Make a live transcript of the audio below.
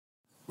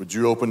Would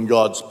you open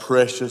God's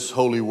precious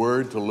holy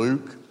word to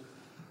Luke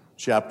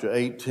chapter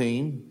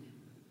 18?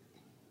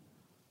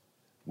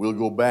 We'll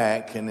go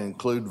back and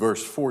include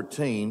verse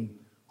 14,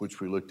 which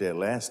we looked at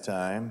last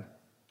time,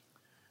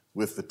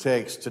 with the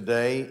text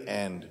today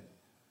and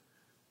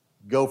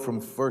go from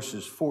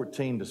verses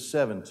 14 to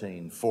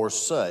 17. For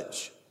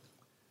such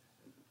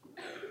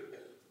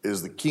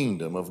is the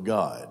kingdom of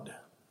God.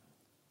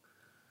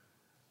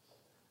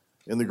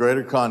 In the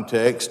greater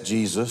context,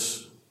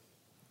 Jesus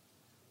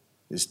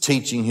is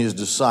teaching his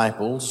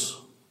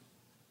disciples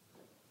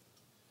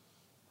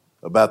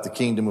about the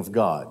kingdom of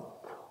God.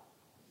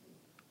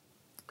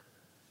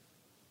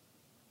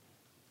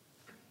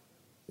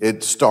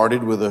 It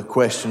started with a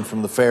question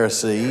from the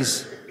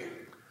Pharisees,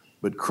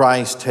 but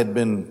Christ had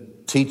been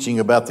teaching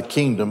about the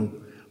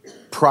kingdom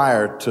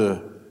prior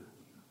to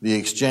the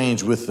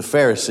exchange with the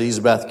Pharisees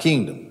about the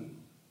kingdom.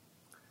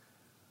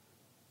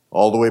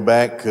 All the way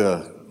back,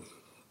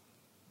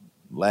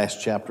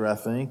 last chapter, I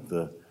think,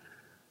 the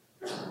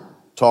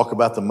talk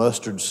about the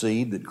mustard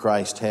seed that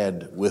Christ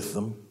had with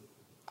them.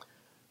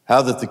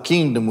 How that the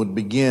kingdom would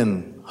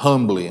begin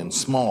humbly and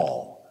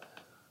small,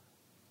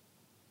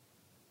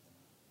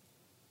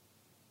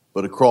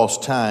 but across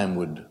time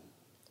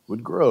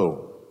would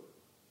grow.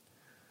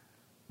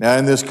 Now,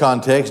 in this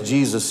context,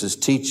 Jesus is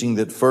teaching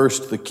that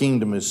first the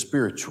kingdom is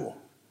spiritual.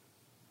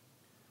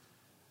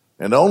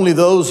 And only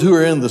those who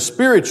are in the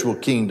spiritual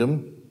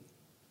kingdom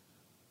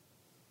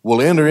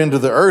will enter into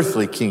the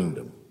earthly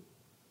kingdom.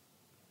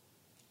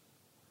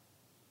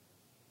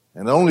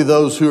 And only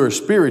those who are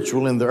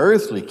spiritual in the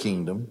earthly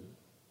kingdom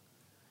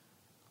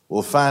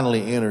will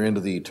finally enter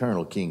into the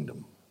eternal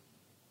kingdom.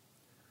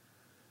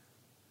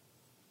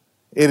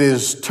 It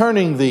is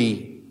turning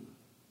the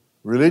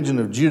religion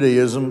of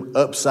Judaism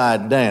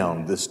upside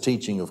down, this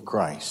teaching of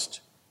Christ.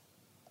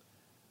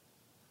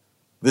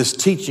 This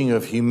teaching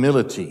of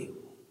humility.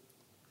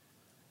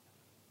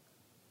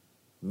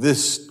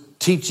 This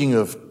teaching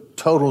of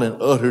total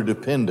and utter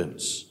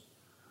dependence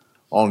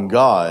on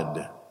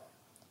God,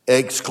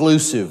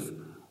 exclusive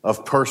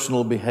of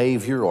personal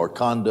behavior or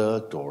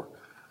conduct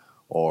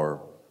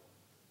or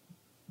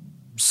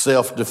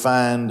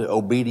self-defined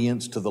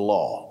obedience to the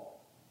law.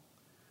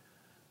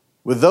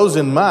 With those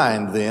in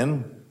mind,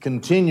 then,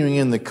 continuing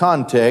in the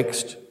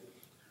context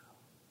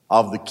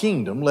of the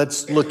kingdom,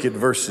 let's look at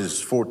verses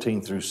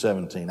 14 through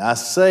 17. I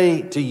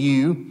say to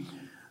you,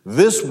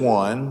 this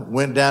one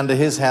went down to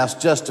his house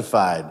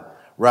justified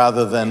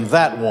rather than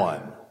that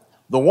one.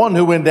 The one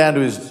who went down to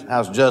his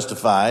house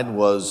justified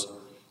was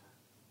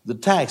the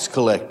tax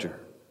collector,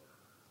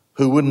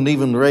 who wouldn't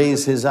even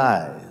raise his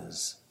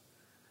eyes,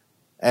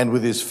 and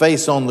with his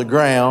face on the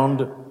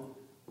ground,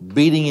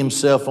 beating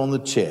himself on the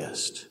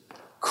chest,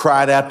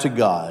 cried out to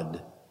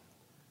God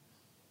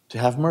to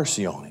have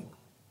mercy on him,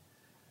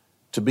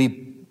 to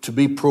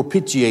be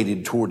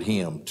propitiated toward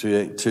him,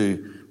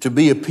 to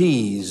be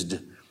appeased.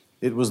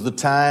 It was the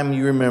time,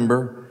 you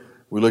remember,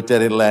 we looked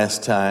at it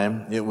last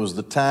time, it was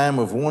the time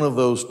of one of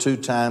those two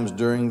times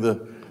during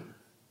the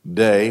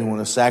day when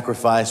a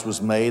sacrifice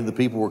was made, the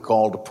people were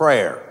called to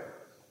prayer.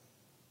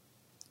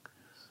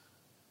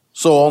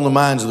 So on the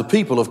minds of the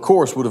people, of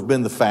course, would have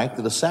been the fact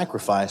that a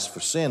sacrifice for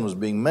sin was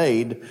being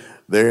made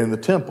there in the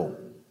temple.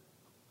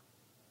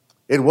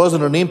 It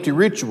wasn't an empty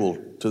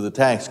ritual to the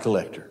tax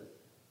collector.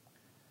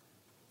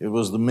 It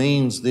was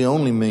the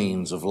only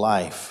means of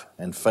life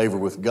and favor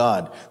with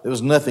God. There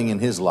was nothing in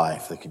his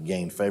life that could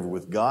gain favor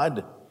with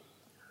God.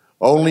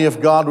 Only if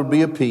God would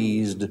be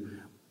appeased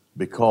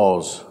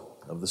because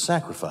of the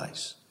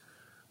sacrifice.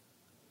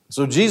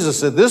 So Jesus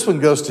said this one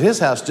goes to his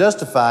house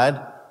justified,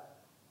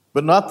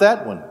 but not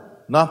that one,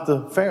 not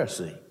the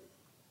Pharisee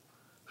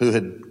who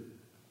had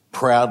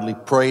proudly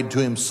prayed to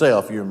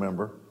himself, you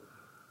remember,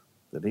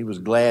 that he was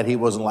glad he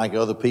wasn't like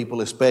other people,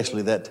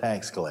 especially that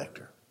tax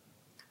collector.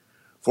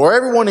 For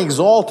everyone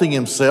exalting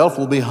himself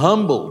will be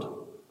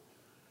humbled,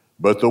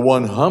 but the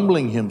one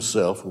humbling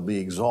himself will be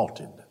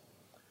exalted.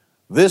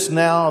 This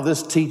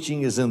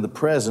teaching is in the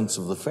presence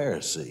of the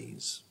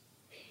Pharisees.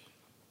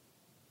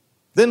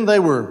 Then they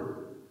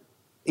were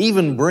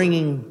even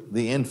bringing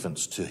the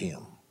infants to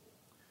him,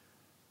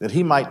 that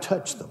he might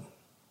touch them.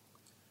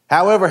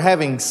 However,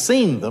 having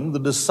seen them, the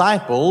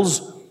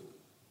disciples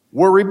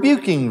were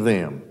rebuking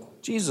them.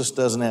 Jesus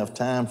doesn't have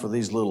time for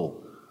these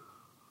little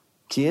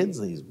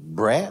kids, these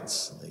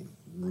brats,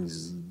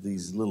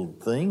 these little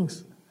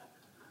things.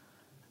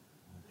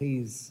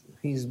 He's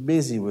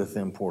busy with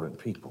important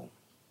people.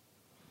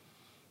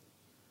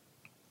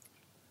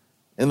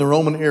 In the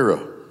Roman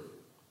era,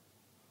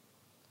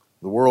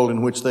 the world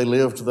in which they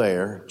lived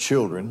there,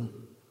 children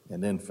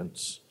and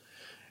infants,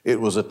 it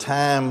was a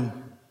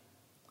time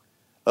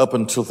up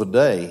until the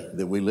day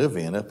that we live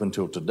in, up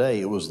until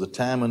today, it was the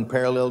time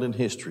unparalleled in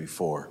history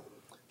for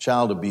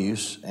child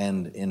abuse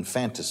and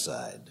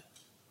infanticide.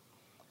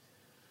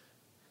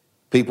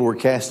 People were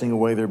casting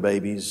away their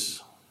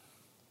babies.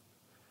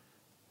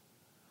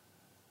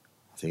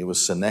 I think it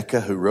was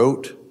Seneca who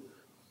wrote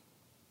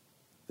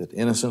that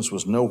innocence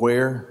was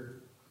nowhere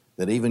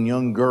that even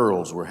young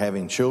girls were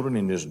having children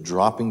and just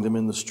dropping them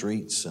in the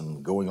streets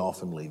and going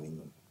off and leaving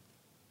them.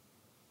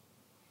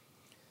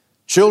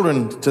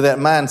 Children to that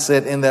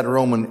mindset in that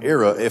Roman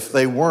era, if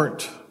they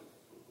weren't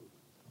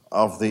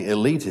of the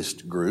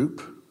elitist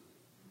group,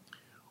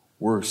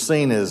 were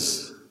seen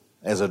as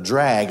a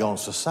drag on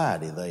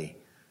society.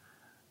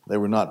 They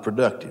were not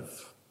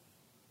productive,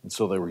 and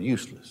so they were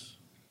useless.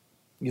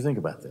 You think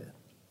about that.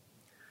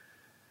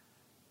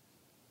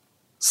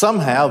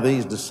 Somehow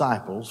these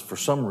disciples, for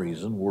some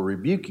reason, were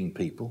rebuking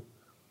people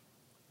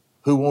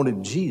who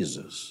wanted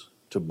Jesus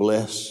to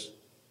bless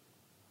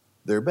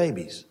their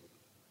babies.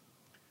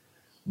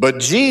 But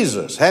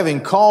Jesus,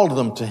 having called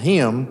them to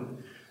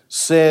him,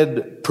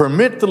 said,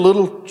 "Permit the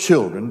little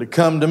children to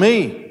come to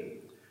me,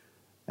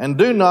 and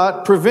do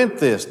not prevent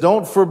this.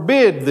 Don't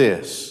forbid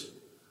this,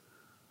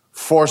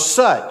 for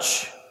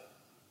such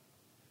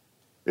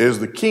is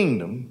the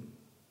kingdom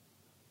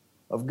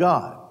of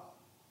God."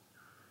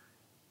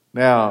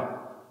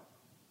 Now,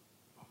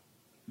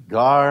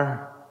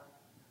 gar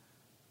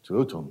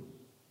tuotum,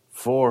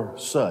 for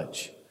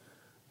such.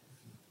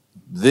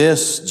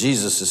 This,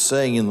 Jesus is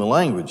saying in the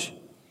language,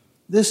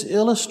 this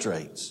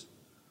illustrates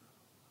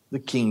the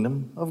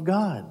kingdom of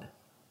God.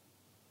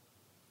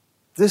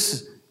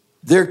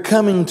 They're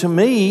coming to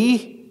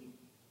me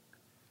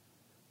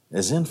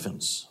as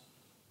infants.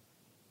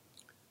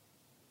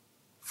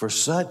 For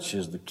such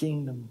is the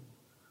kingdom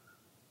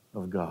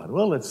of God.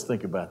 Well, let's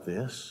think about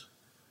this.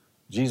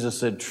 Jesus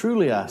said,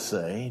 "Truly I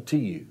say to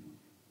you,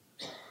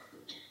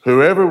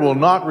 whoever will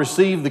not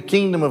receive the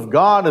kingdom of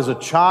God as a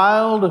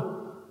child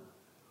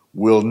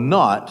will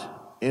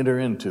not enter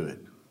into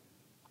it."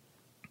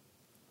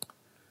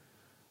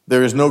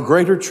 There is no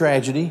greater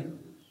tragedy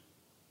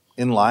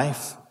in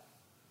life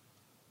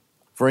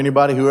for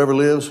anybody who ever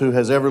lives, who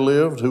has ever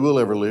lived, who will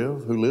ever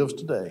live, who lives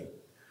today.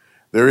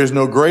 There is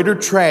no greater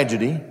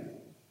tragedy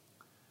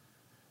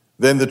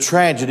than the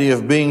tragedy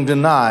of being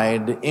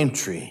denied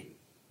entry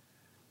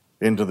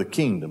into the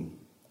kingdom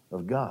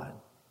of God.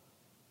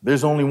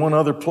 There's only one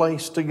other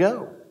place to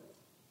go.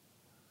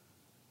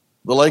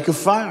 The lake of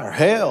fire,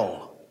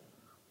 hell.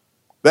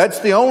 That's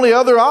the only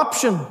other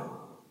option.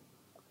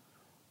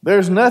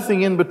 There's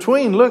nothing in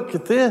between. Look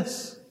at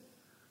this.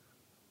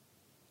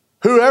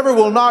 Whoever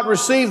will not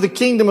receive the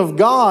kingdom of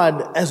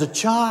God as a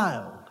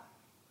child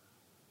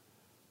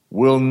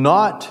will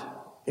not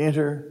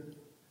enter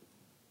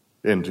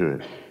into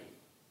it.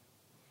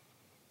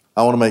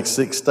 I want to make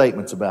 6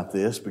 statements about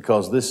this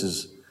because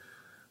this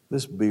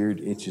beard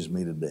itches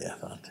me to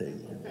death, I'll tell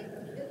you.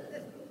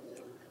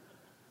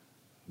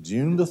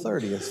 June the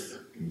 30th.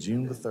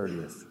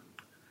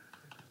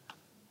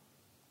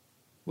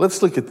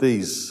 Let's look at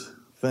these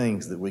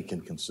things that we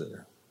can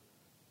consider.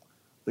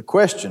 The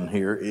question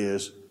here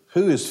is,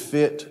 who is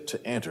fit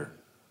to enter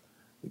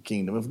the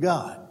kingdom of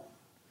God?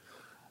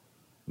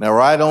 Now,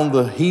 right on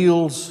the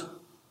heels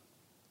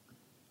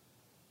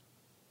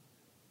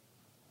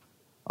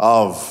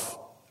of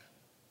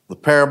the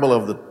parable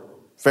of the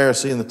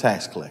Pharisee and the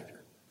tax collector,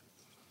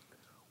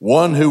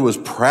 one who was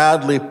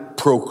proudly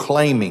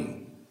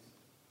proclaiming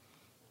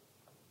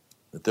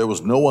that there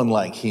was no one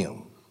like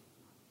him,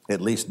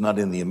 at least not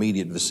in the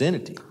immediate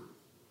vicinity.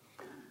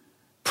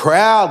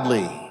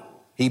 Proudly,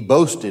 he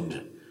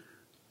boasted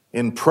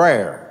in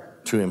prayer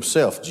to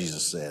himself,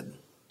 Jesus said,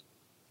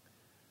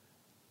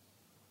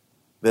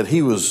 that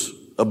he was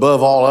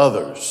above all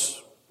others.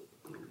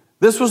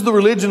 This was the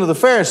religion of the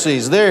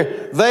Pharisees.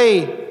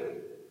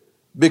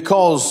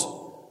 Because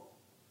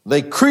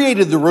they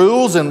created the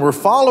rules and were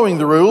following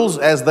the rules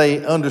as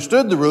they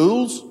understood the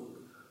rules,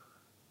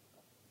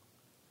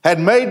 had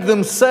made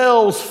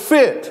themselves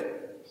fit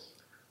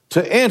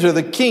to enter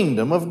the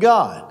kingdom of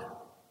God.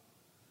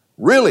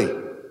 Really,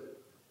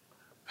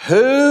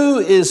 who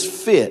is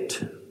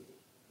fit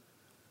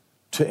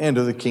to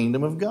enter the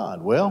kingdom of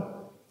God?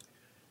 Well,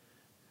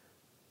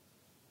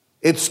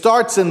 it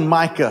starts in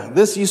Micah.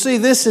 This is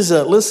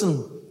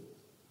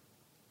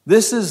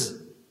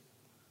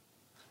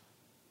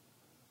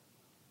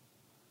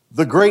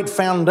the great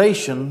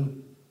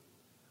foundation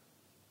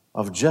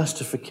of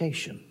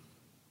justification.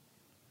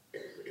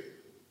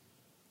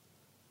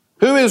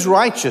 Who is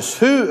righteous?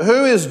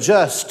 Who is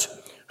just?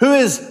 Who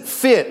is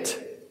fit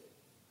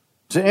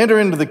to enter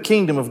into the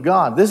kingdom of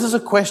God? This is a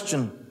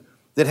question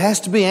that has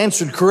to be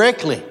answered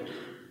correctly,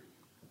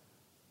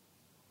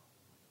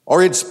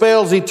 or it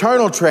spells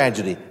eternal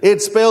tragedy.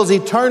 It spells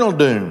eternal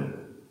doom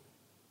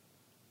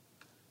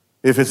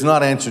if it's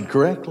not answered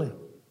correctly.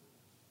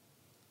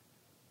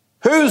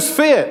 Who's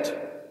fit?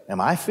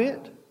 Am I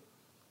fit?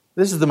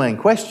 This is the main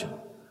question.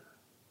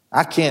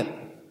 I can't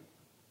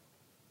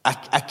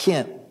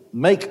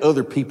make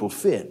other people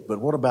fit,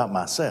 but what about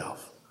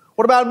myself?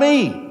 What about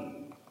me?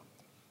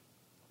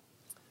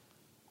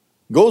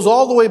 Goes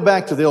all the way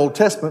back to the Old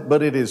Testament,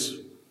 but it is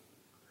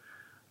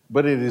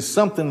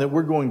something that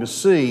we're going to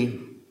see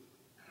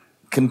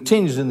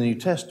continues in the New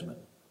Testament.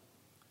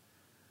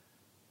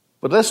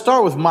 But let's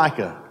start with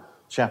Micah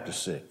chapter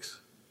 6.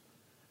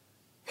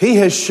 He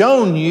has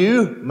shown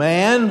you,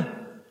 man,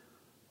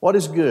 what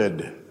is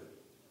good.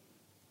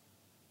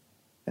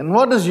 And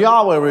what does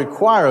Yahweh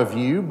require of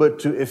you but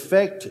to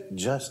effect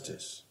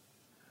justice,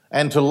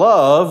 and to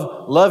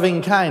love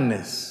loving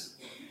kindness,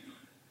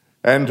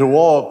 and to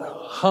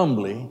walk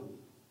humbly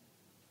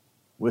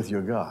with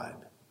your God?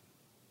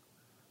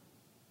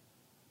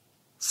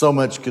 So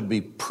much could be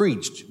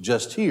preached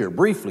just here.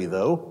 Briefly,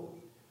 though,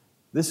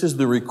 this is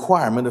the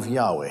requirement of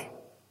Yahweh.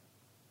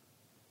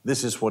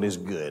 This is what is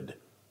good.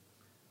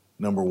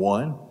 Number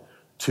one,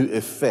 to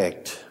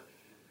effect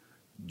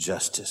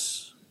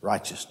justice,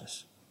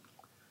 righteousness.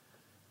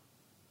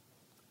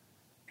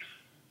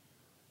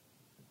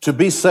 To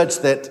be such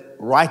that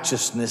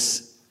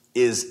righteousness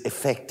is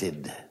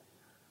effected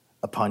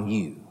upon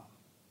you.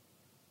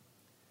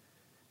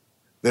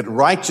 That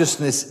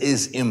righteousness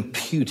is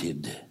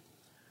imputed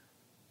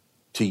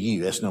to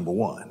you. That's number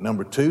one.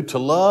 Number two, to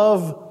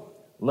love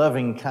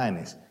loving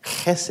kindness.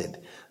 Chesed.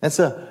 That's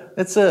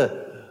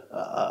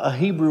a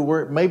Hebrew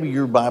word. Maybe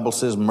your Bible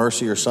says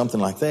mercy or something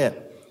like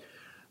that.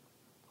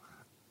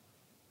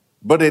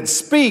 But it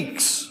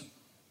speaks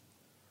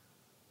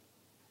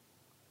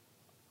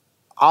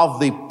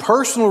of the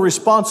personal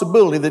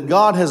responsibility that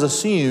God has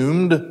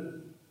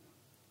assumed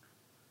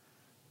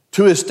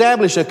to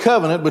establish a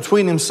covenant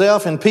between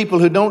himself and people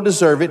who don't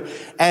deserve it,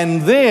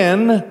 and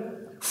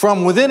then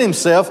from within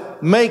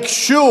himself make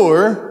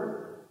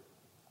sure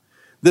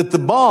that the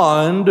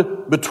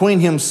bond between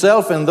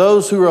himself and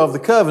those who are of the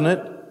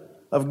covenant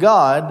of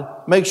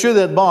God, make sure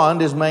that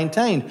bond is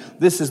maintained.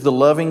 This is the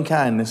loving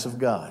kindness of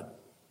God.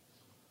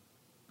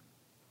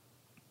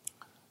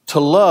 To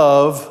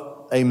love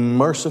a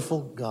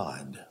merciful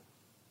God.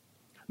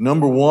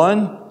 Number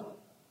one,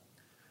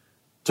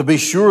 to be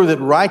sure that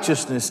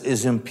righteousness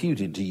is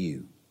imputed to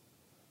you.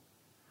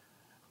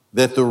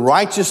 That the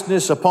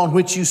righteousness upon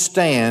which you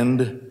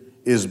stand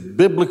is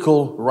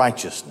biblical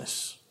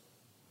righteousness.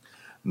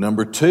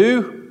 Number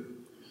two,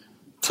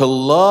 to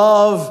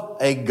love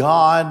a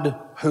God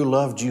who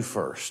loved you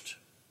first.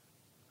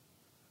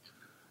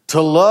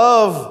 To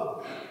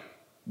love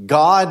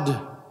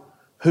God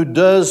who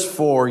does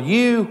for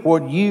you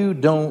what you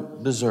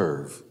don't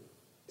deserve.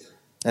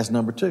 That's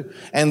number two.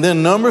 And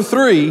then number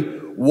three,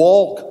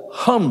 walk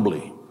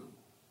humbly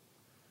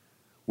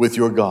with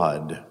your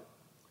God.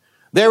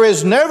 There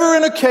is never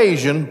an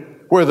occasion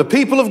where the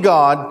people of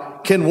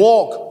God can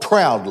walk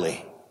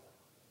proudly.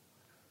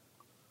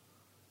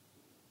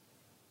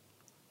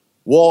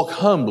 Walk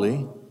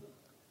humbly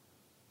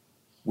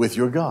with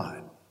your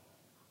God.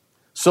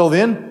 So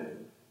then,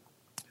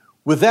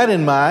 with that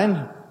in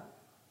mind,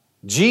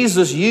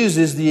 Jesus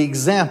uses the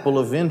example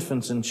of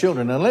infants and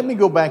children. Now let me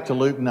go back to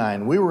Luke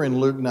 9. We were in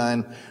Luke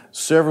 9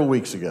 several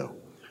weeks ago.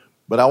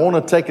 But I want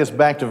to take us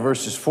back to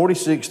verses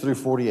 46 through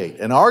 48.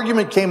 An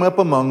argument came up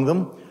among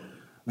them.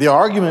 The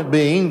argument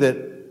being that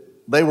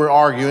they were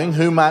arguing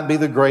who might be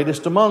the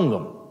greatest among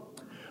them.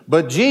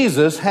 But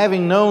Jesus,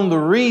 having known the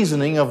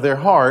reasoning of their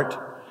heart,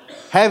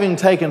 having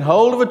taken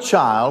hold of a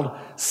child,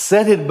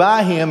 set it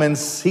by him, and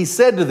he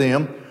said to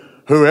them,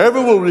 whoever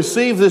will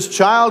receive this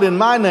child in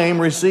my name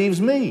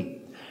receives me.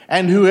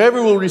 And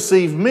whoever will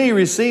receive me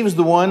receives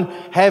the one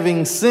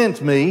having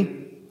sent me.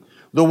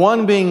 The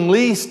one being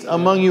least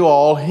among you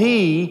all,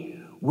 he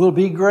will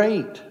be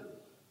great.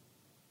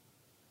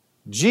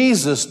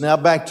 Jesus, now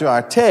back to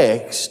our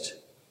text,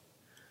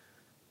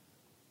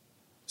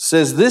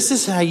 says this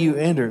is how you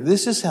enter.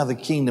 This is how the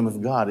kingdom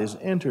of God is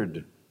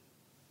entered.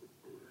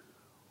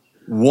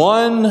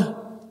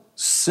 One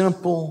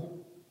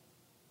simple,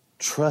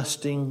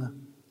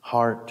 trusting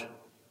heart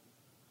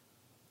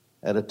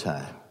at a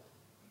time.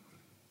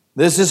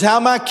 This is how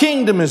my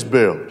kingdom is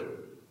built.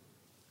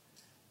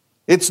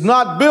 It's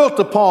not built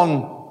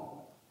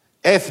upon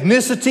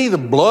ethnicity, the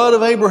blood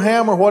of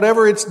Abraham or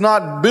whatever. It's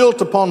not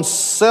built upon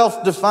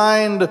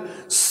self-defined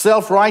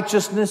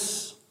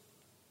self-righteousness.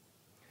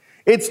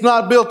 It's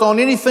not built on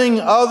anything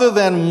other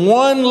than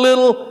one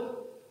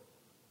little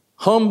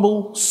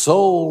humble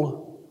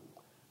soul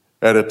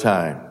at a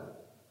time.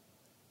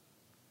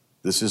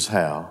 This is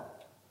how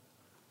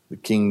the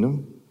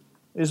kingdom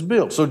is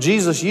built. So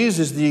Jesus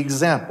uses the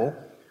example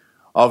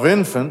of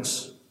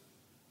infants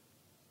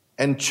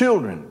and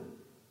children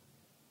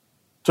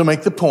to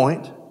make the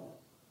point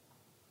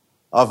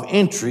of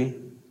entry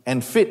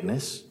and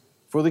fitness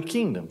for the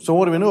kingdom. So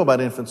what do we know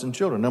about infants and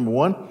children? Number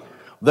one,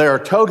 they are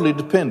totally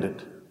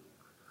dependent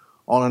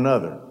on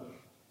another.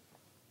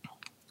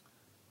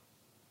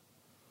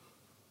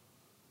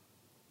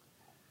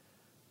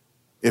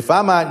 If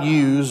I might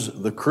use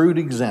the crude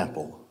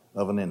example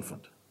of an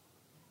infant.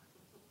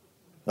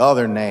 Oh,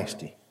 they're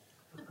nasty.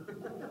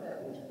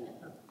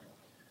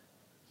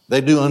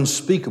 They do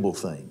unspeakable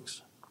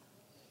things.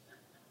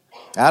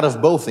 Out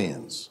of both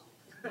ends.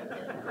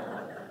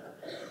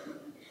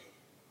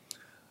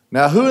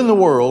 Now, who in the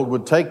world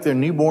would take their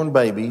newborn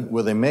baby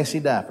with a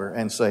messy diaper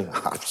and say,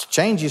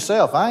 change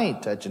yourself, I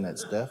ain't touching that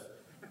stuff?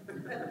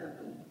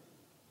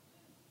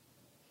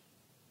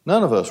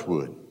 None of us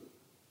would.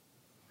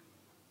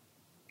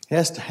 He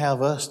has to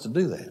have us to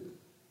do that.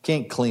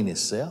 Can't clean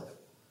himself.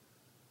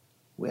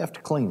 We have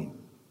to clean him.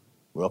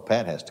 Well,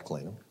 Pat has to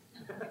clean him.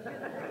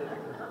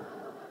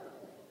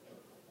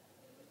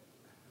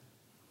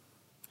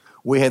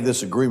 We had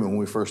this agreement when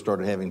we first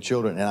started having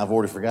children, and I've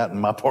already forgotten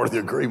my part of the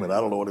agreement.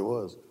 I don't know what it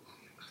was.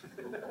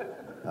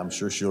 I'm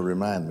sure she'll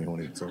remind me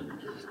when it's over.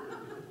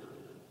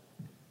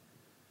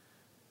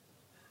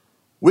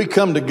 We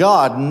come to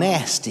God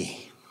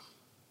nasty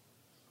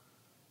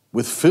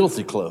with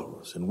filthy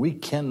clothes, and we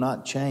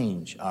cannot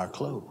change our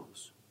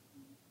clothes.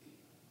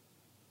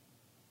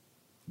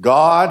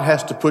 God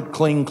has to put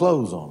clean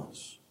clothes on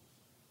us.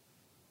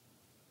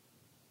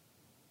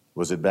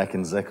 Was it back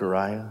in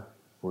Zechariah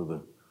where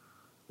the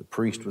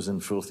priest was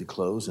in filthy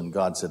clothes and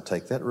God said,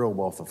 take that robe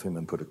off of him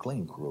and put a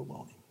clean robe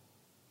on him?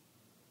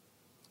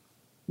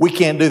 We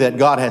can't do that.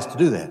 God has to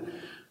do that.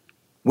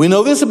 We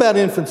know this about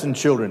infants and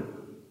children.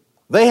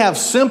 They have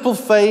simple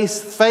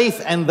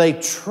faith and they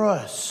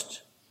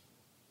trust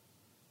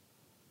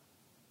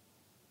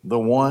the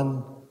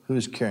one who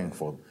is caring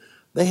for them.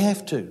 They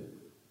have to.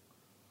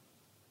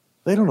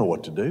 They don't know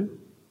what to do.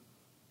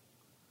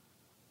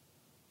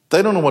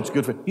 They don't know what's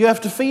good for them. You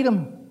have to feed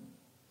them.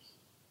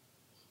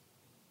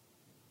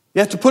 You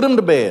have to put them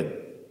to bed.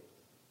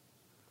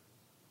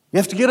 You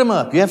have to get them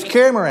up. You have to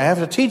carry them around. You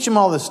have to teach them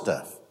all this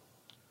stuff.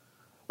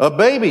 A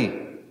baby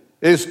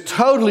is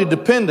totally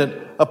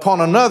dependent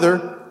upon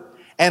another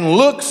and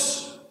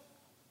looks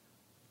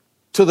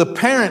to the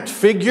parent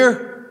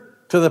figure,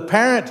 to the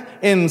parent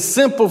in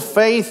simple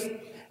faith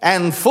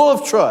and full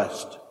of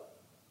trust.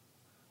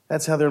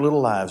 That's how their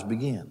little lives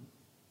begin.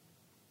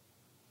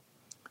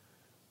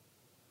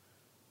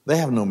 They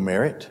have no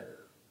merit.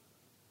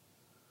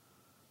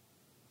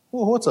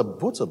 Well, what's a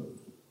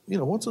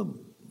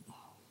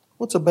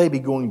baby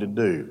going to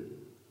do?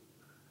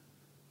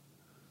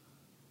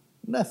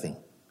 Nothing.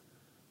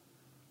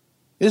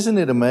 Isn't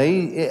it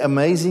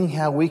amazing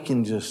how we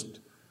can just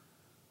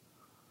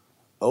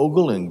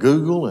ogle and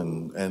google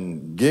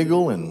and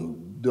giggle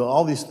and do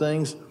all these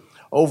things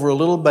over a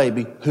little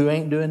baby who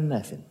ain't doing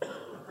nothing?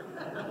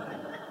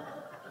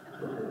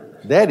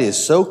 That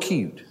is so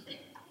cute.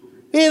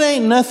 It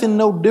ain't nothing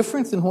no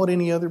different than what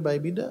any other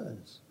baby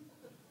does.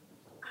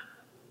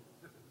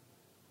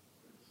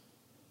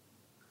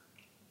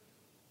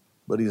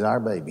 But he's our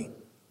baby.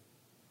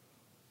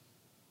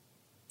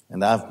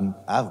 And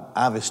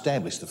I've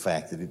established the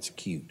fact that it's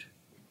cute.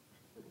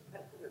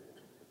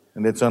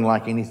 And it's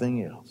unlike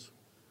anything else.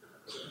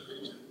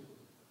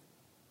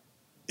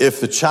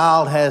 If the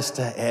child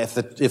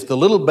if the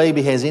little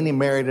baby has any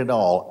merit at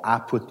all, I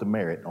put the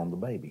merit on the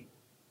baby.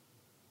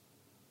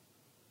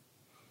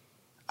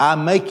 I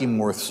make him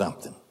worth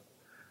something.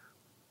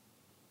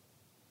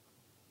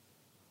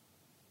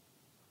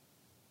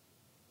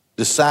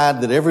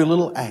 Decide that every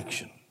little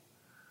action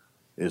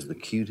is the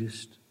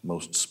cutest,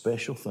 most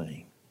special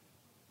thing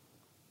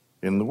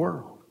in the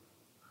world.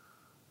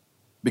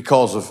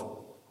 Because of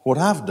what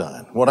I've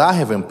done, what I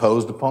have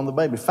imposed upon the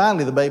baby.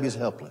 Finally, the baby's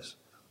helpless.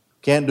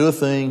 Can't do a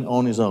thing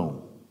on his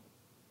own.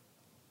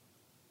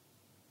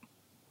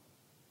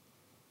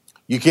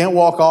 You can't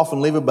walk off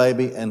and leave a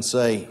baby and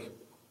say,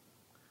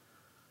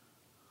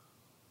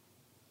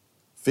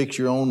 fix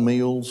your own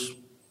meals,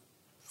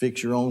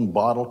 fix your own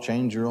bottle,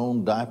 change your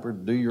own diaper,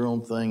 do your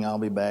own thing, I'll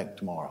be back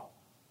tomorrow.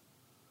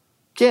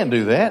 Can't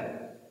do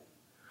that.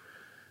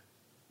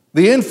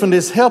 The infant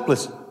is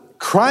helpless.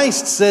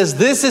 Christ says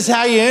this is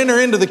how you enter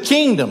into the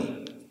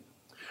kingdom.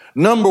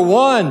 Number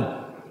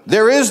one,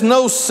 there is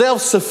no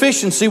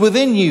self-sufficiency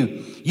within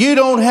you. You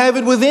don't have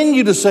it within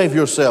you to save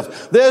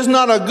yourself. There's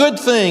not a good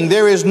thing.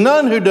 There is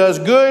none who does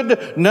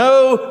good.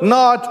 No,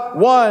 not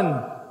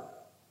one.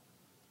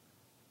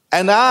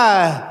 And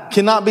I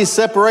cannot be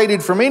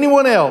separated from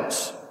anyone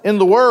else in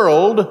the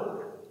world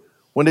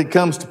when it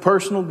comes to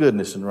personal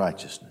goodness and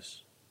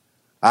righteousness.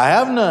 I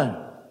have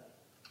none.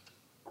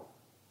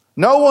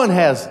 No one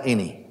has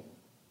any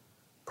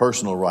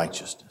personal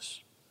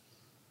righteousness.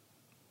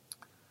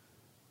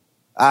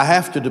 I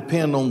have to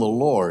depend on the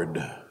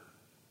Lord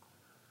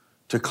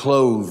to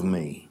clothe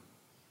me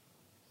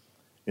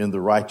in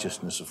the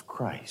righteousness of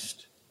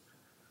Christ.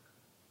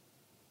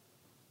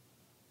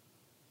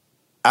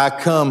 I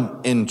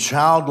come in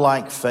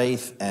childlike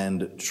faith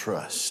and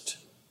trust,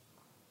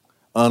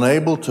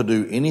 unable to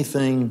do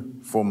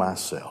anything for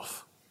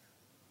myself.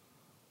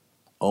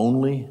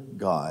 Only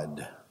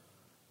God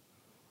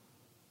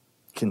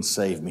can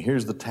save me.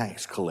 Here's the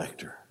tax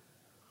collector,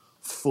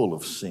 full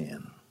of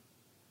sin.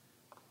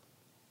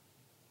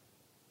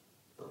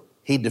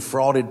 He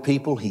defrauded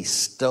people. He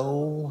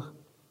stole.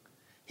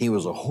 He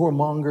was a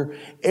whoremonger.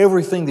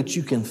 Everything that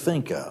you can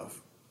think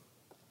of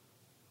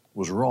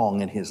was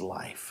wrong in his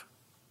life.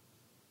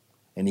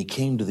 And he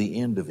came to the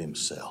end of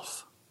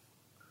himself.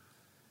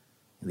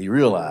 And he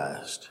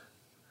realized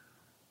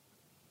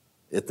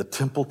at the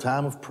temple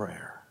time of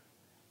prayer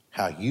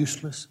how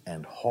useless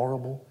and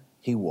horrible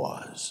he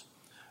was.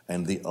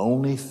 And the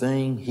only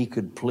thing he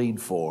could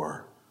plead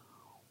for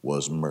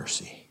was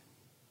mercy.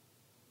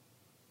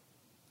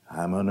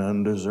 I'm an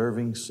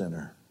undeserving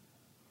sinner.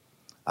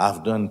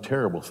 I've done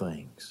terrible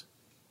things.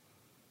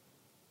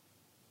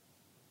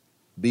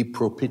 Be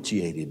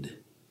propitiated.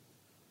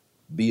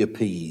 Be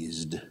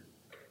appeased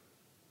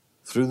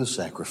through the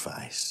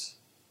sacrifice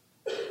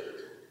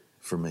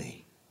for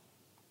me.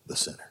 the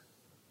sinner.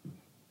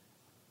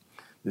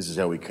 This is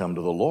how we come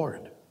to the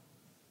Lord.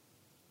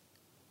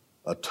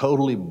 A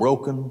totally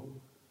broken,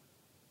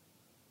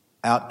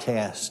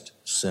 outcast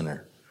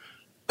sinner.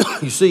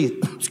 You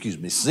see,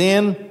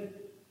 sin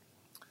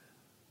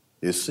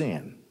is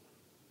sin.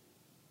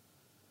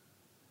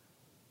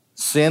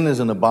 Sin is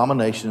an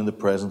abomination in the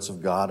presence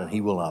of God, and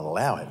He will not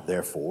allow it.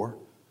 Therefore,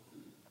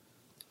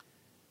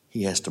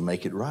 He has to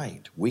make it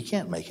right. We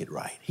can't make it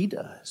right. He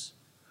does.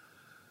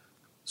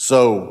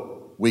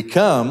 So we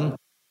come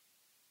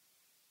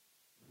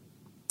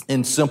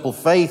in simple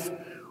faith,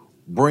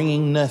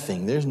 bringing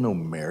nothing. There's no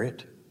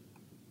merit.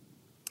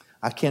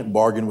 I can't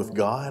bargain with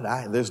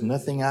God. There's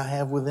nothing I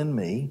have within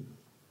me,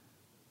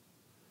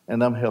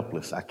 and I'm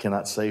helpless. I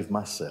cannot save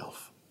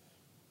myself.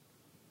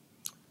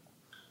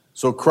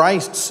 So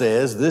Christ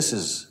says this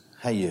is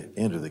how you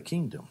enter the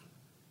kingdom.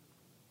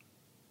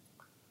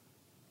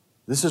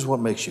 This is what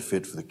makes you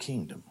fit for the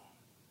kingdom.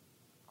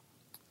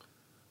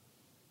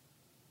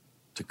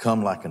 To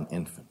come like an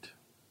infant,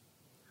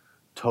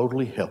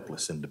 totally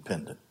helpless and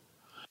dependent,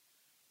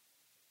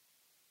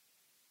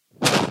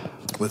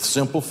 with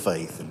simple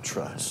faith and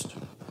trust,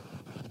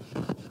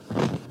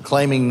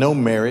 claiming no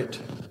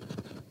merit,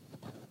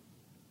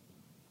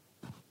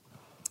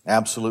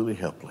 absolutely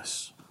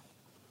helpless.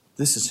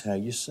 This is how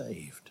you're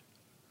saved.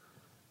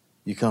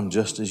 You come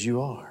just as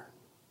you are.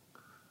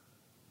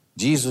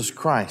 Jesus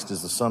Christ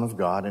is the Son of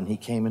God, and He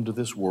came into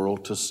this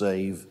world to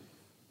save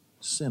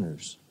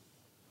sinners.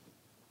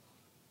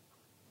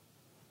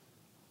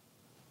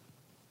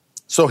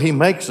 So He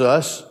makes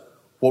us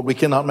what we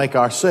cannot make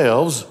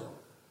ourselves,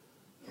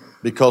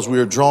 because we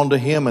are drawn to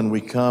Him, and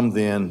we come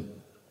then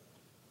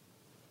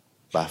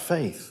by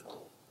faith.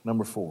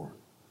 Number 4,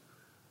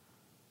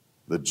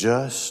 the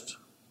just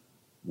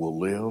will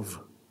live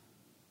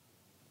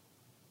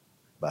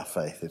by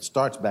faith. It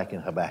starts back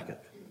in Habakkuk.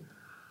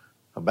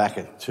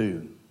 Habakkuk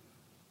 2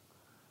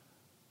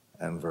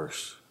 and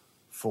verse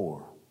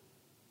 4.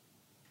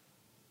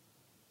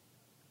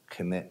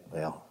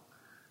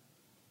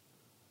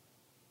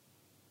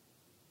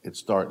 It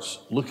starts,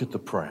 look at the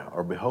proud,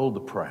 or behold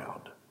the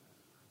proud.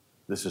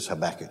 This is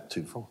Habakkuk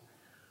 2:4.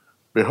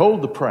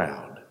 Behold the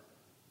proud.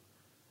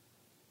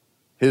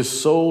 His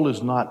soul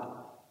is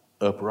not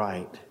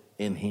upright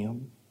in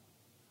him,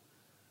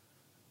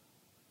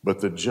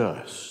 but the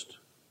just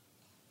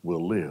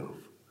will live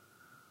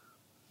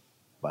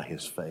by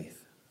his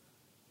faith.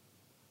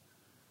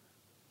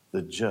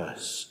 The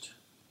just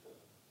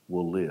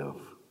will live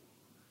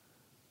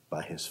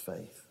by his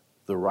faith.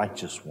 The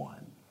righteous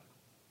one.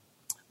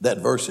 That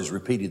verse is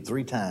repeated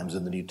 3 times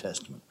in the New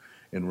Testament.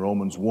 In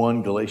Romans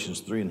 1,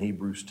 Galatians 3, and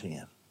Hebrews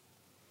 10.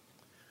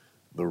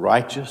 The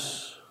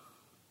righteous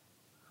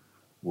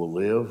will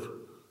live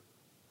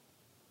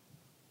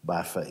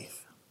by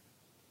faith.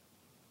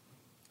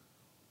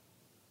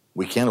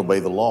 We can't obey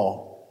the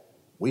law.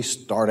 We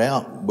start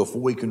out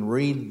before we can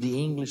read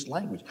the English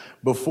language.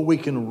 Before we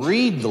can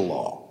read the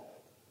law,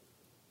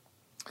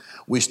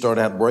 we start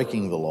out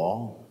breaking the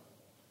law.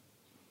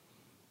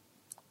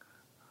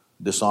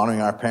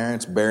 Dishonoring our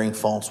parents, bearing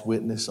false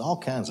witness, all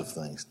kinds of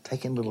things.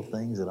 Taking little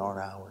things that aren't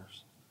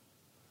ours.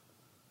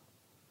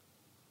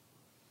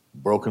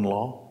 Broken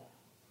law.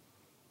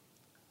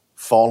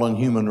 Fallen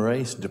human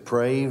race,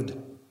 depraved.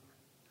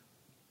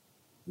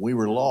 We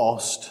were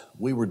lost.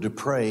 We were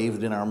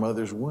depraved in our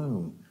mother's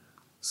womb,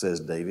 says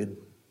David.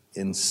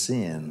 In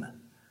sin,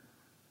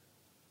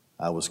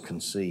 I was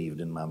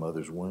conceived in my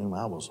mother's womb.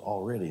 I was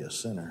already a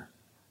sinner.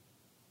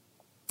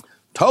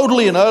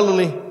 Totally and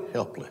utterly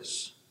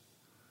helpless.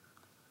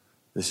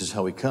 This is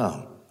how we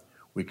come.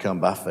 We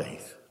come by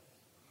faith.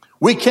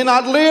 We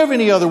cannot live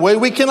any other way.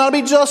 We cannot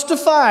be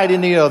justified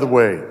any other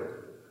way.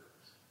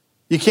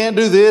 You can't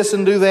do this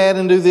and do that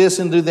and do this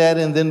and do that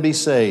and then be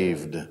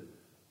saved.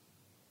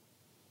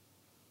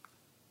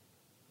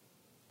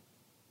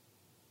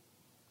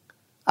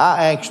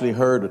 I actually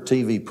heard a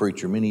TV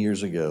preacher many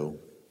years ago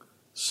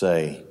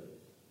say,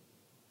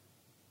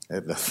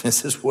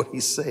 this is what he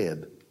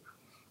said.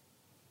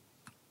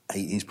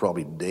 He's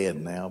probably dead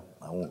now.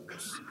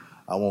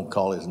 I won't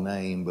call his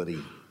name, but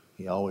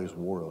he always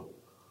wore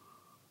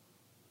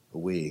a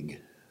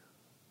wig.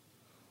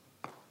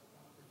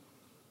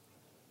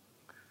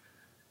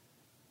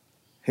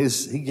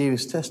 He gave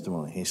his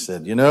testimony. He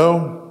said,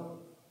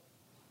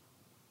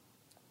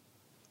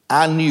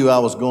 I knew I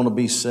was going to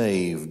be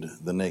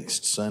saved the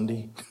next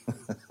Sunday.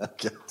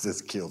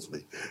 This kills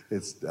me.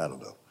 I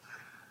don't know.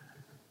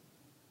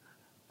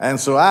 And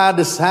so I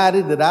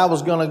decided that I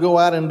was going to go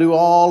out and do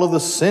all of the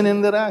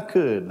sinning that I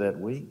could that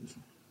week.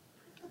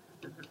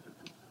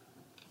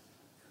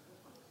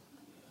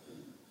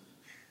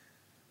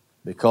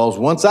 Because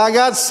once I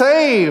got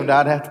saved,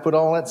 I'd have to put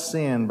all that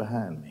sin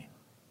behind me.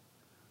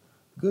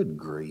 Good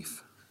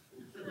grief.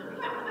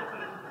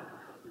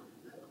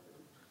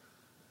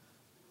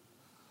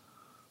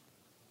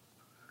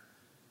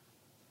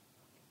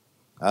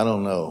 I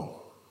don't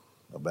know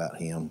about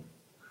him.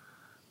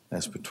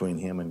 That's between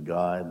him and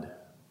God.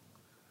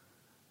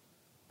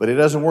 But it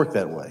doesn't work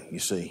that way, you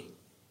see.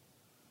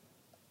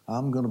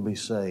 I'm going to be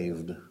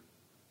saved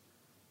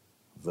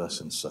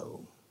thus and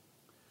so.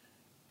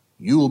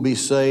 You will be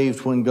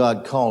saved when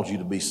God calls you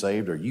to be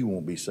saved, or you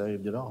won't be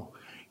saved at all.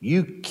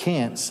 You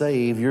can't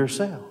save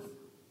yourself.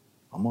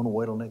 I'm going to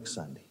wait till next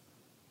Sunday.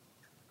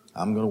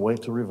 I'm going to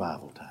wait till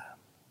revival time.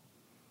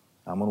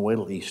 I'm going to wait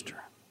till Easter.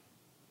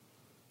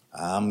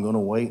 I'm going to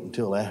wait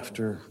until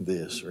after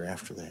this or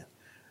after that.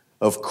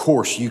 Of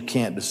course, you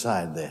can't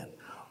decide that.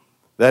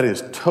 That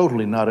is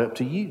totally not up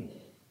to you.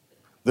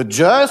 The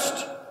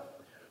just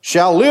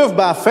shall live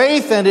by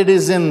faith, and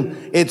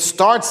it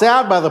starts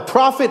out by the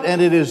prophet, and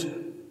it is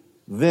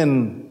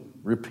then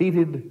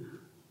repeated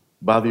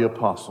by the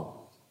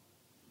apostle.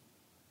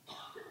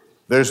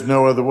 There's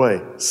no other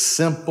way.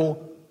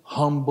 Simple,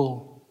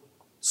 humble,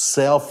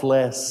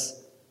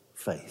 selfless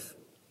faith.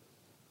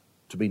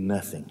 To be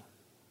nothing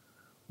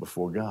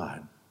before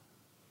God.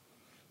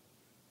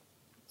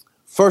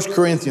 1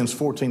 Corinthians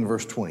 14,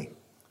 verse 20.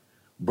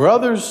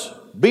 Brothers,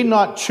 be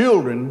not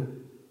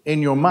children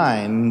in your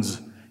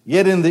minds,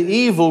 yet in the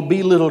evil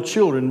be little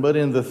children, but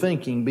in the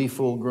thinking be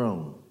full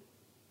grown.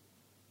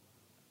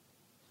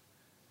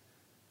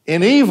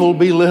 In evil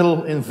be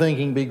little, in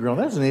thinking be grown.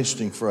 That's an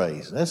interesting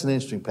phrase. That's an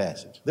interesting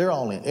passage.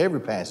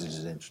 Every passage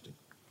is interesting.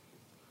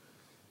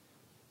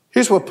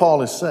 Here's what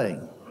Paul is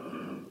saying.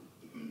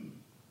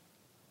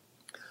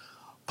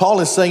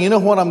 Paul is saying, you know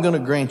what, I'm going to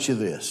grant you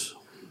this.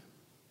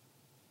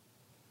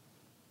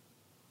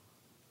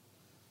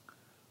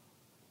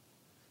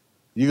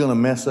 You're going to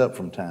mess up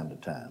from time to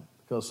time,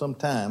 because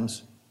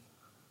sometimes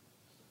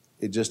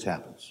it just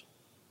happens.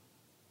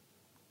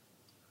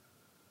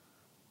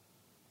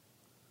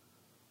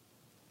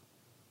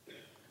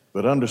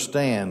 But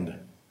understand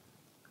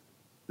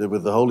that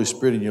with the Holy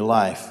Spirit in your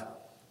life,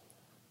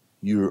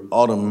 you're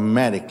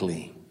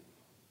automatically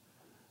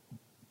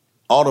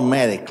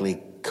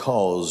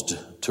caused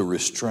to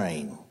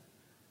restrain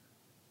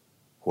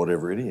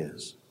whatever it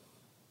is.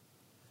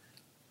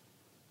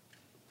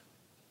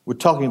 We're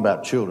talking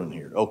about children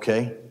here,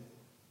 okay?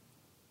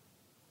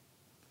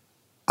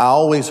 I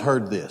always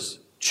heard this.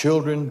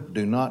 Children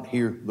do not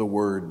hear the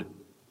word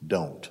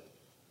don't.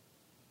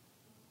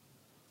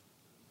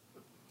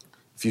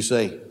 If you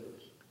say,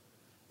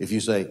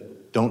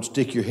 don't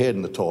stick your head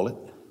in the toilet,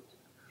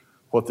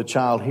 what the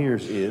child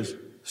hears is,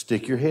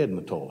 stick your head in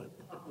the toilet.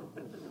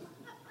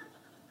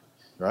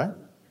 Right?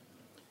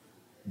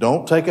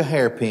 Don't take a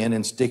hairpin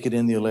and stick it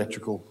in the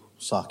electrical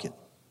socket.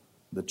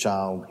 The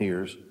child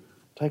hears,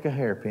 take a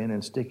hairpin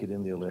and stick it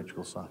in the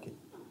electrical socket.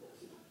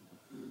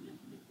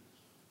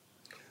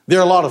 There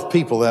are a lot of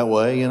people that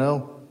way, you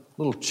know,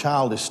 little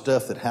childish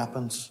stuff that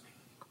happens.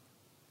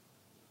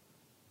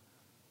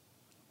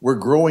 We're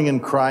growing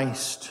in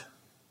Christ.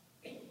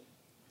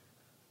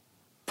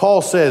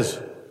 Paul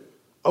says,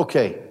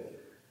 okay,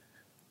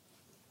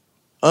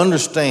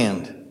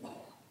 understand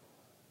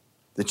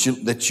that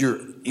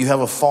you have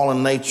a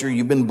fallen nature.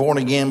 You've been born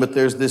again, but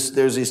there's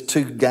these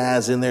two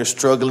guys in there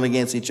struggling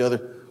against each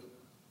other.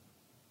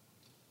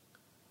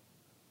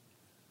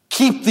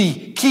 Keep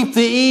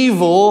the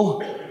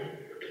evil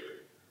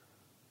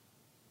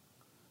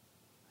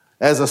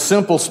as a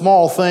simple,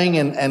 small thing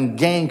and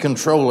gain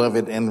control of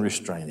it and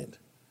restrain it.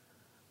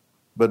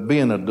 But be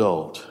an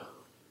adult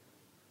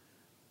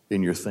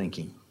in your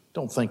thinking.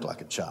 Don't think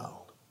like a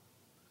child.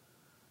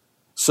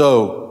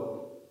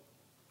 So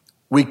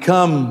we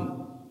come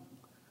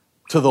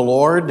to the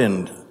Lord,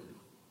 and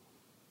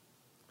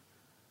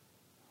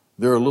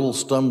there are little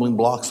stumbling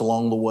blocks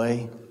along the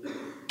way.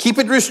 Keep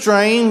it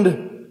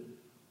restrained,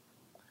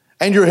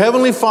 and your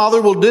Heavenly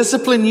Father will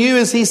discipline you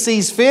as He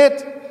sees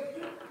fit.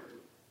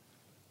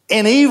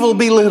 In evil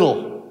be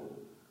little,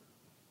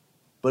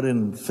 but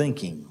in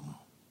thinking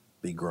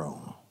be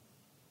grown.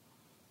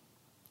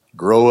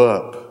 Grow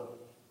up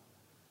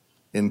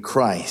in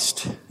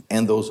Christ,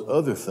 and those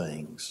other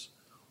things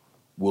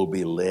will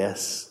be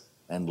less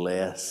and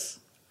less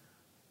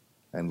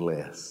and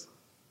less.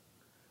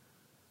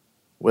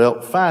 Well,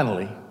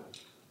 finally,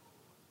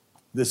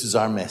 this is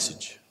our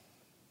message.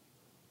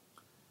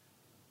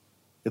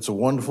 It's a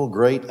wonderful,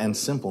 great, and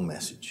simple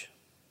message.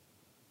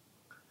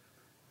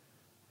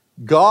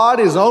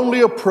 God is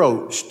only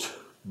approached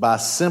by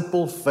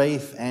simple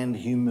faith and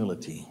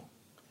humility.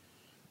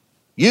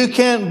 You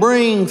can't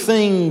bring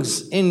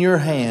things in your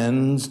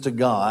hands to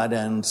God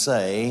and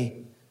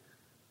say,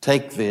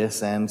 take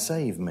this and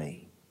save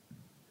me.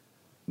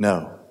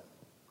 No.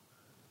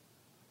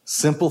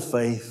 Simple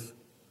faith,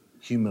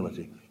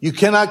 humility. You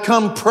cannot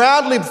come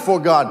proudly before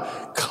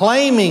God,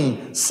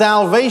 claiming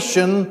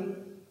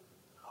salvation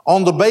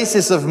on the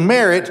basis of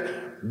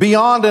merit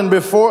beyond and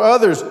before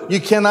others. You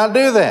cannot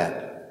do that.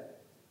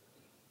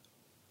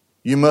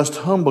 You must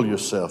humble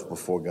yourself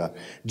before God.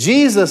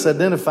 Jesus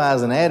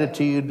identifies an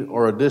attitude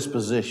or a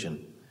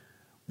disposition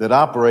that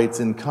operates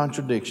in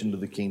contradiction to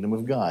the kingdom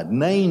of God,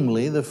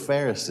 namely the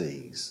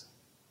Pharisees.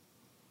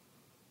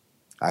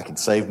 I can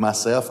save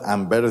myself.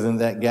 I'm better than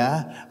that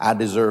guy. I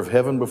deserve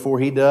heaven before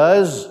he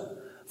does.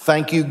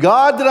 Thank you,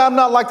 God, that I'm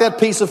not like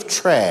that piece of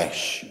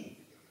trash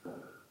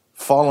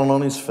falling on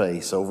his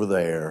face over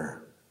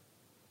there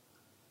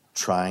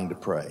trying to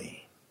pray.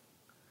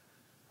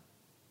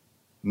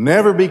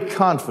 Never be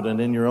confident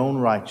in your own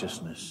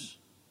righteousness,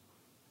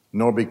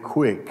 nor be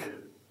quick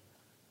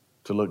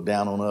to look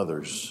down on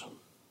others.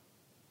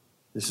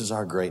 This is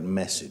our great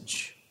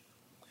message.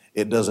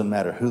 It doesn't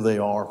matter who they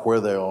are,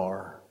 where they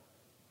are.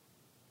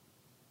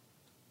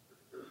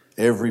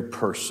 Every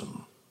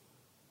person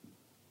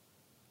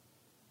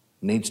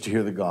needs to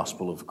hear the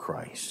gospel of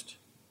Christ.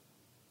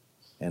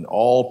 And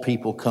all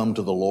people come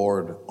to the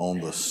Lord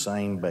on the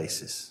same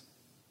basis.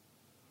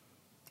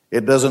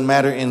 It doesn't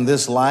matter in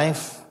this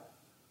life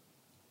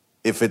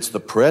if it's the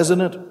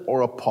president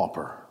or a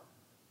pauper.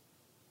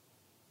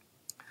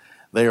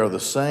 They are the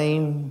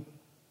same,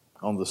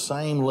 on the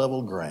same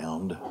level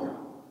ground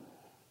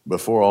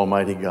before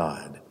Almighty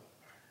God.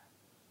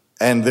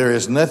 And there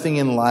is nothing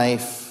in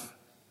life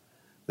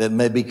that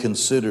may be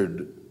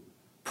considered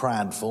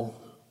prideful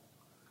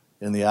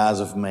in the eyes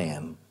of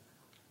man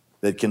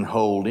that can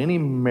hold any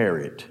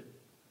merit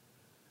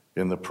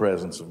in the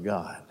presence of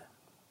God.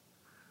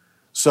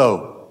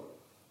 So,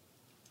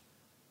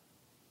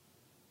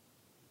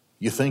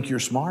 you think you're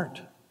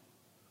smart?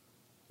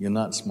 You're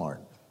not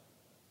smart.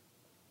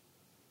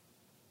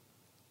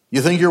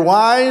 You think you're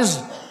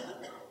wise?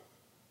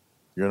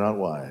 You're not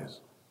wise.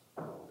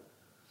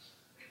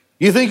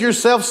 You think you're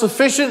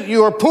self-sufficient?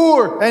 You are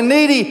poor and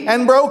needy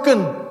and broken.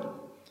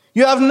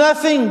 You have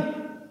nothing.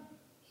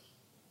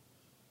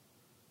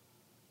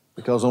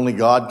 Because only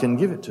God can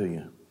give it to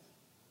you.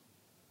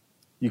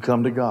 You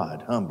come to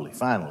God humbly,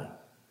 finally.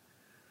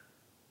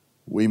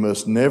 We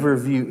must never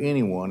view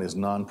anyone as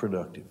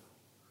non-productive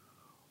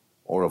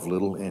or of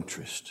little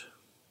interest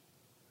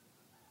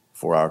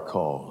for our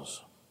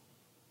cause.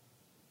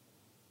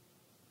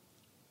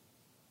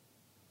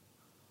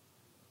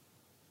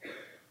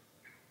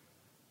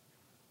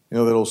 You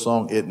know that old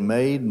song, "It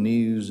made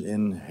news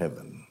in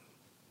heaven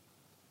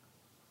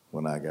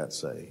when I got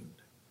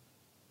saved."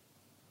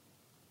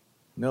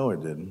 No,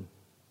 it didn't.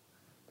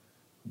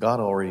 God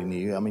already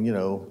knew. I mean, you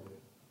know,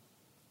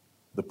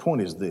 the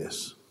point is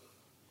this.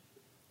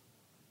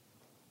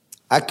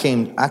 I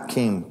came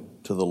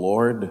to the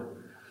Lord.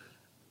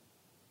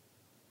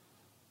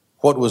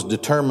 What was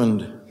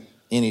determined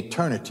in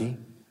eternity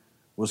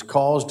was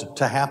caused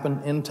to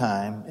happen in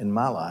time in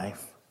my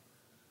life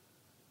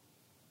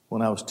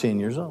when I was 10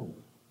 years old.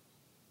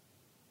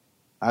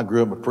 I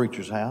grew up in a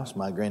preacher's house.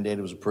 My granddaddy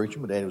was a preacher.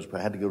 My daddy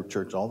had to go to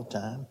church all the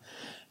time.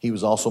 He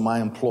was also my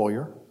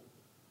employer,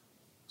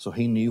 so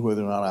he knew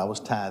whether or not I was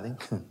tithing.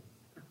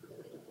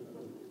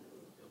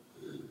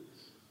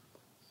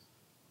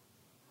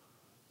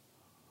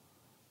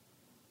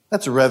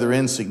 That's a rather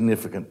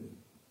insignificant,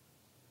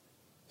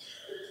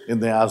 in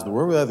the eyes of the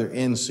world, rather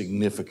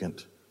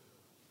insignificant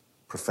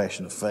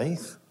profession of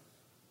faith.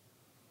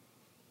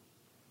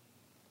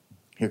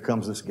 Here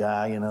comes this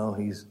guy, you know,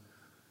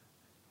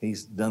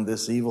 he's done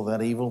this evil,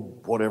 that evil,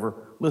 whatever.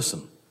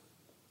 Listen,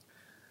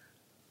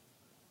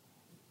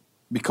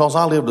 because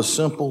I lived a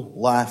simple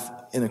life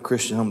in a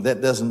Christian home, that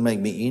doesn't make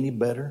me any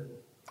better,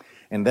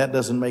 and that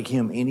doesn't make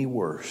him any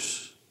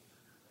worse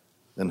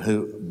than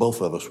who both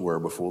of us were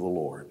before the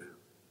Lord.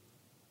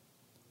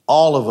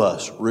 All of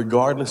us,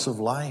 regardless of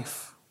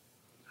life,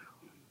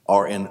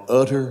 are in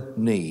utter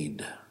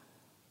need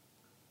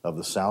of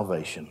the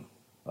salvation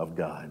of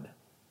God.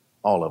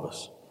 All of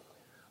us.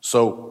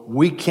 So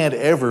we can't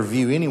ever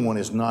view anyone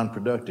as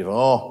non-productive.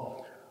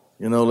 Oh,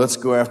 you know, let's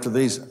go after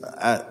these.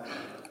 I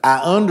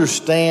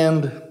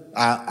understand,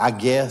 I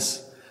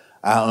guess,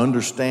 I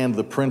understand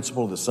the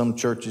principle that some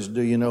churches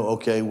do. You know,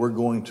 okay, we're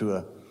going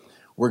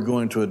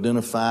to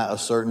identify a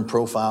certain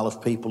profile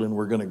of people, and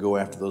we're going to go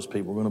after those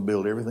people. We're going to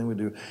build everything we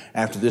do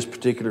after this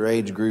particular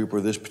age group or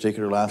this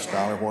particular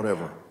lifestyle or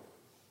whatever.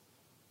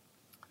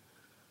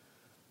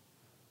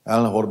 I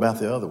don't know. What about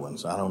the other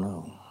ones? I don't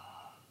know.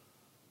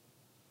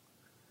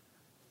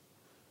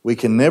 We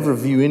can never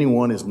view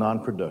anyone as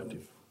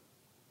non-productive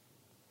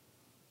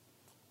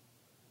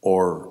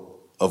or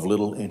of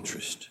little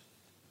interest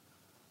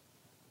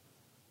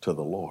to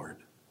the Lord.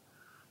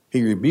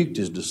 He rebuked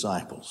his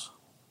disciples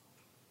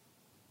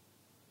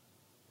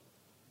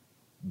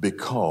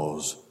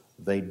because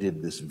they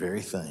did this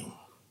very thing.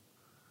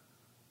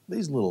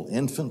 These little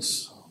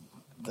infants,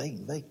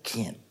 they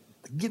can't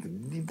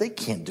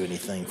do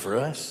anything for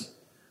us.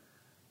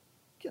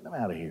 Get them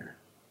out of here.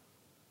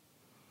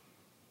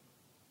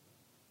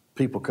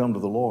 People come to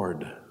the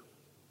Lord.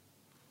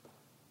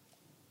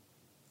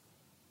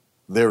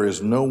 There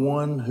is no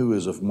one who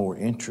is of more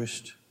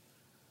interest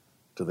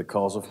to the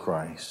cause of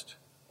Christ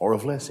or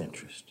of less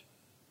interest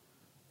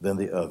than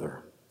the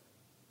other.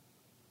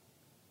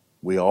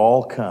 We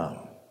all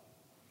come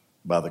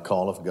by the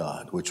call of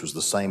God, which was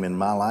the same in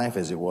my life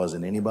as it was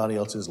in anybody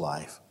else's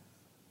life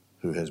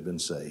who has been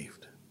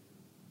saved.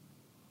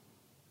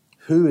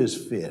 Who is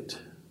fit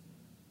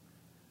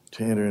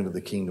to enter into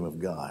the kingdom of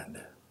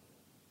God?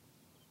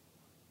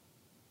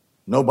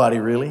 Nobody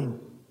really.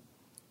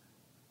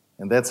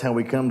 And that's how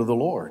we come to the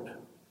Lord.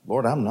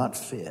 Lord, I'm not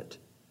fit.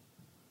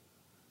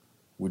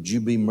 Would you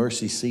be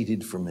mercy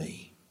seated for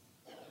me?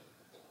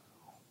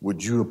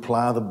 Would you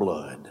apply the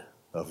blood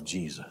of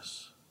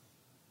Jesus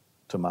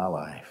to my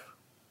life?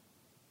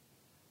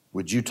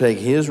 would you take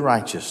his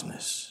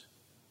righteousness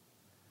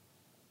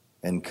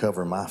and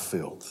cover my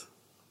filth?